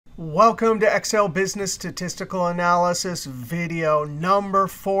Welcome to Excel Business Statistical Analysis video number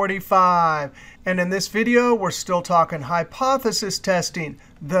 45. And in this video, we're still talking hypothesis testing,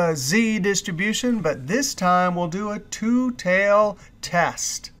 the z-distribution, but this time we'll do a two-tail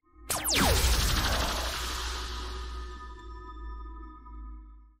test.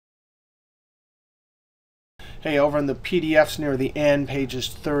 Hey, over in the PDFs near the end, pages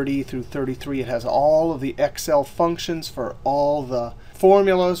 30 through 33, it has all of the Excel functions for all the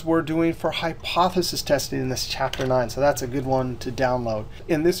formulas we're doing for hypothesis testing in this chapter 9. So that's a good one to download.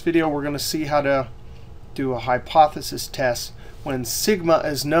 In this video, we're going to see how to do a hypothesis test when sigma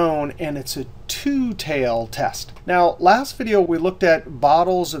is known and it's a two-tail test. Now, last video we looked at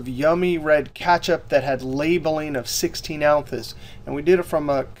bottles of yummy red ketchup that had labeling of 16 ounces. And we did it from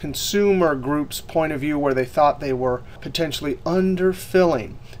a consumer group's point of view where they thought they were potentially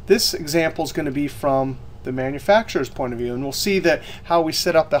underfilling. This example is going to be from the manufacturer's point of view. And we'll see that how we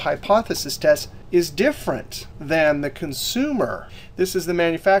set up the hypothesis test is different than the consumer. This is the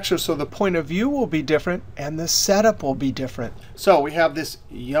manufacturer, so the point of view will be different and the setup will be different. So we have this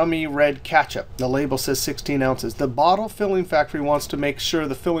yummy red ketchup. The label says 16 ounces. The bottle filling factory wants to make sure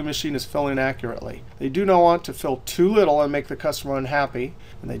the filling machine is filling accurately. They do not want to fill too little and make the customer unhappy.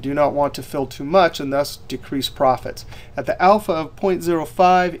 And they do not want to fill too much and thus decrease profits. At the alpha of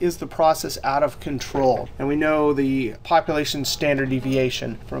 0.05 is the process out of control. And we know the population standard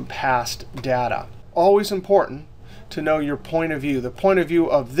deviation from past data. Always important to know your point of view. The point of view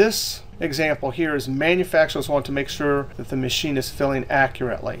of this example here is manufacturers want to make sure that the machine is filling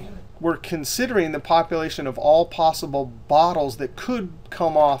accurately. We're considering the population of all possible bottles that could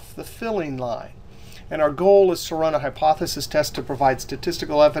come off the filling line. And our goal is to run a hypothesis test to provide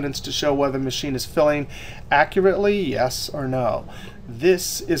statistical evidence to show whether the machine is filling accurately, yes or no.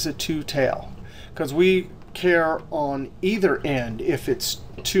 This is a two-tail because we care on either end if it's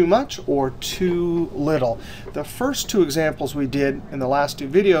too much or too little. The first two examples we did in the last two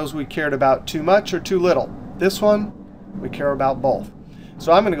videos, we cared about too much or too little. This one, we care about both.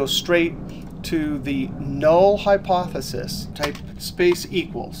 So I'm going to go straight to the null hypothesis, type space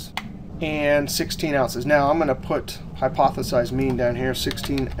equals, and 16 ounces. Now I'm going to put hypothesized mean down here,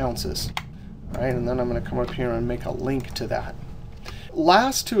 16 ounces. All right, and then I'm going to come up here and make a link to that.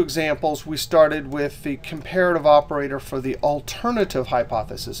 Last two examples, we started with the comparative operator for the alternative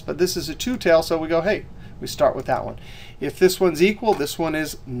hypothesis. But this is a two-tail, so we go, hey, we start with that one. If this one's equal, this one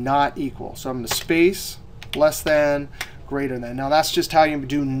is not equal. So I'm going to space less than, greater than. Now, that's just how you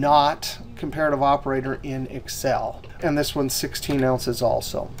do not comparative operator in Excel. And this one's 16 ounces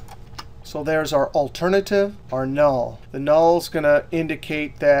also. So there's our alternative, our null. The null is going to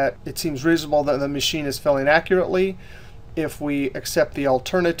indicate that it seems reasonable that the machine is filling accurately. If we accept the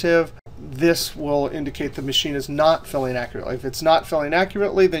alternative, this will indicate the machine is not filling accurately. If it's not filling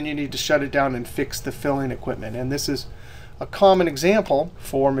accurately, then you need to shut it down and fix the filling equipment. And this is a common example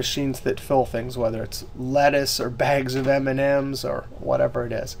for machines that fill things, whether it's lettuce or bags of M&Ms or whatever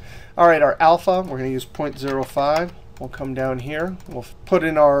it is. All right, our alpha, we're going to use 0.05. We'll come down here. We'll put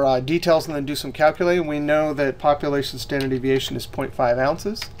in our details and then do some calculating. We know that population standard deviation is 0.5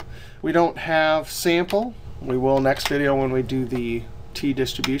 ounces. We don't have sample. We will next video when we do the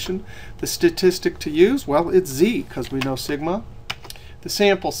t-distribution. The statistic to use, well, it's z because we know sigma. The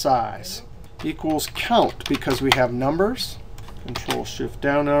sample size equals count because we have numbers. Control Shift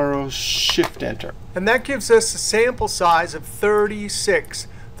down arrow, Shift Enter. And that gives us a sample size of 36.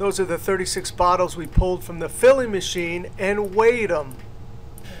 Those are the 36 bottles we pulled from the filling machine and weighed them.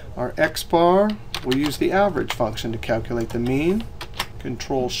 Our x bar, we use the average function to calculate the mean.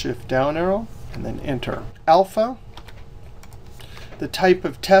 Control Shift down arrow, and then Enter. Alpha, the type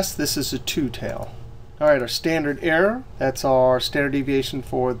of test, this is a two-tail. All right, our standard error, that's our standard deviation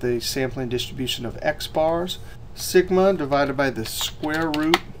for the sampling distribution of x bars. Sigma divided by the square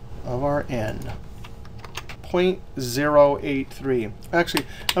root of our n. 0.083. Actually,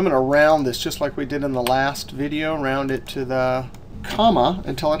 I'm going to round this just like we did in the last video. Round it to the comma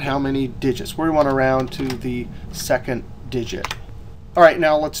and tell it how many digits. We want to round to the second digit. All right,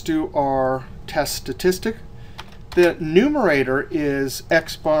 now let's do our test statistic. The numerator is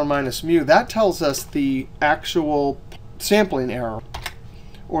x bar minus mu. That tells us the actual sampling error,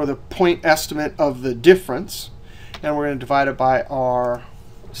 or the point estimate of the difference. And we're going to divide it by our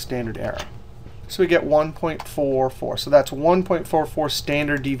standard error. So we get 1.44. So that's 1.44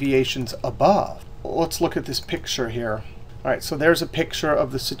 standard deviations above. Let's look at this picture here. All right, so there's a picture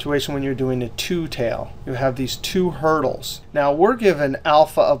of the situation when you're doing a two-tail. You have these two hurdles. Now we're given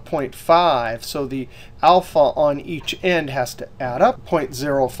alpha of 0.5, so the alpha on each end has to add up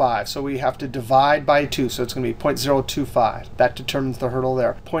 0.05. So we have to divide by 2, so it's going to be 0.025. That determines the hurdle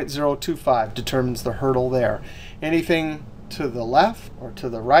there. 0.025 determines the hurdle there. Anything to the left or to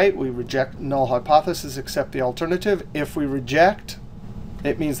the right, we reject null hypothesis, accept the alternative. If we reject,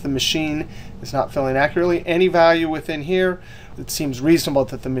 it means the machine is not filling accurately. Any value within here, it seems reasonable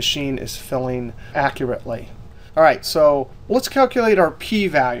that the machine is filling accurately. All right, so let's calculate our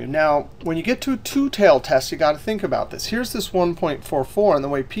p-value. Now, when you get to a two-tail test, you got to think about this. Here's this 1.44, and the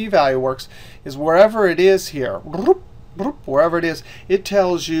way p-value works is wherever it is here, wherever it is, it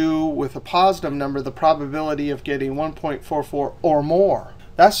tells you with a positive number the probability of getting 1.44 or more.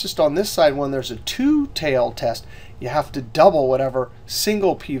 That's just on this side. When there's a two-tail test, you have to double whatever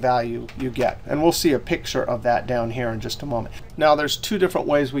single p-value you get. And we'll see a picture of that down here in just a moment. Now, there's two different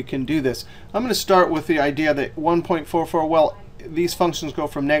ways we can do this. I'm going to start with the idea that 1.44, well, these functions go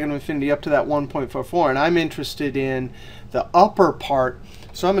from -infinity up to that 1.44. And I'm interested in the upper part.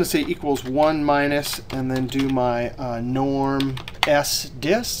 So I'm going to say equals 1 minus, and then do my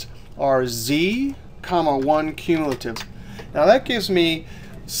NORM.S.DIST, or z, comma 1 cumulative. Now that gives me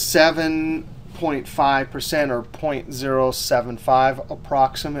 7.5% or 0.075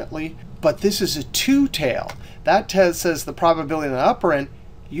 approximately. But this is a two-tail. That says the probability in the upper end,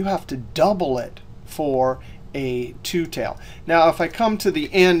 you have to double it for a two-tail. Now if I come to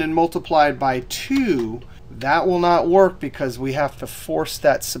the end and multiply it by 2, that will not work because we have to force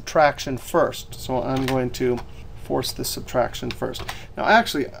that subtraction first. So I'm going to force the subtraction first. Now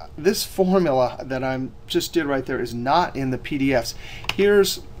actually, this formula that I just did right there is not in the PDFs.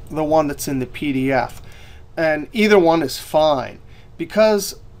 Here's the one that's in the PDF. And either one is fine.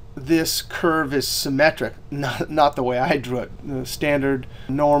 Because this curve is symmetric, not the way I drew it. The standard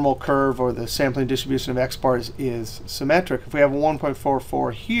normal curve or the sampling distribution of x bars is symmetric. If we have a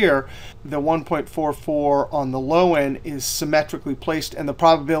 1.44 here, the 1.44 on the low end is symmetrically placed, and the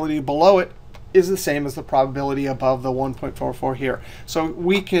probability below it is the same as the probability above the 1.44 here. So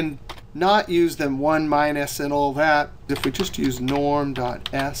we can not use them 1 minus and all that. If we just use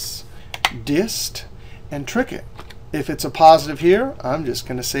NORM.S.DIST and trick it. If it's a positive here, I'm just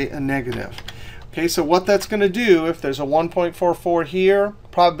going to say a negative. OK, so what that's going to do, if there's a 1.44 here,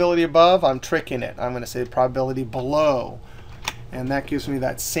 probability above, I'm tricking it. I'm going to say probability below. And that gives me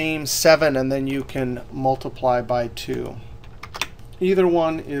that same 7, and then you can multiply by 2. Either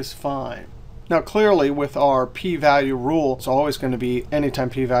one is fine. Now clearly, with our p-value rule, it's always going to be anytime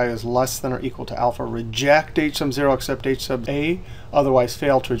p-value is less than or equal to alpha, reject h sub 0, accept h sub a, otherwise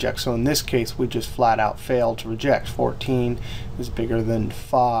fail to reject. So in this case, we just flat out fail to reject. 14 is bigger than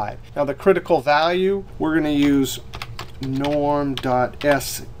 5. Now the critical value, we're going to use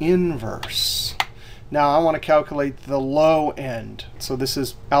NORM.S inverse. Now I want to calculate the low end. So this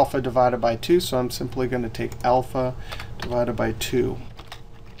is alpha divided by 2. So I'm simply going to take alpha divided by 2.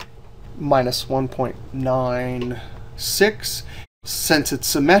 Minus 1.96. Since it's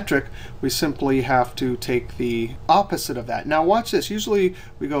symmetric, we simply have to take the opposite of that. Now watch this. Usually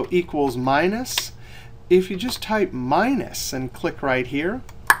we go equals minus. If you just type minus and click right here,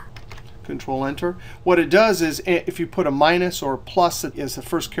 Control Enter, what it does is if you put a minus or a plus as the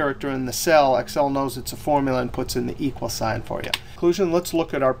first character in the cell, Excel knows it's a formula and puts in the equal sign for you. Conclusion, let's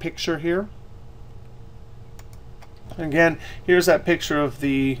look at our picture here. Again, here's that picture of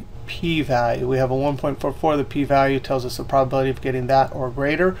the p-value. We have a 1.44. The p-value tells us the probability of getting that or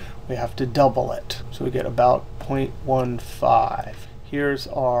greater. We have to double it. So we get about 0.15. Here's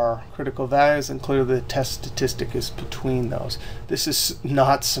our critical values, and clearly the test statistic is between those. This is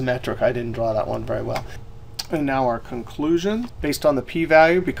not symmetric. I didn't draw that one very well. And now our conclusion. Based on the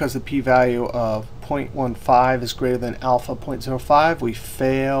p-value, because the p-value of 0.15 is greater than alpha 0.05, we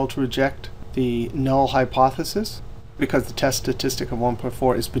fail to reject the null hypothesis. Because the test statistic of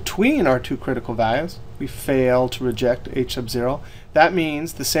 1.4 is between our two critical values, we fail to reject h sub 0. That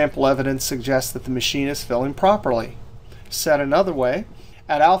means the sample evidence suggests that the machine is filling properly. Said another way,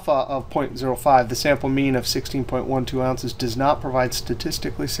 at alpha of 0.05, the sample mean of 16.12 ounces does not provide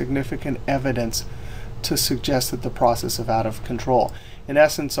statistically significant evidence to suggest that the process is out of control. In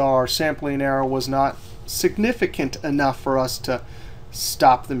essence, our sampling error was not significant enough for us to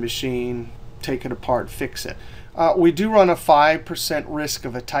stop the machine, take it apart, fix it. We do run a 5% risk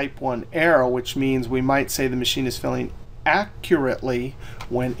of a type 1 error, which means we might say the machine is filling accurately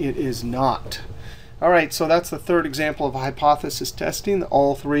when it is not. All right, so that's the third example of hypothesis testing.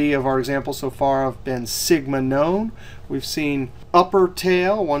 All three of our examples so far have been sigma known. We've seen upper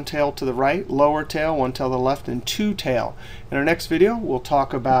tail, one tail to the right, lower tail, one tail to the left, and two tail. In our next video, we'll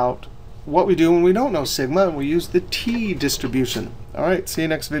talk about what we do when we don't know sigma, and we use the t-distribution. All right, see you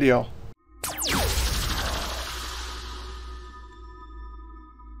next video.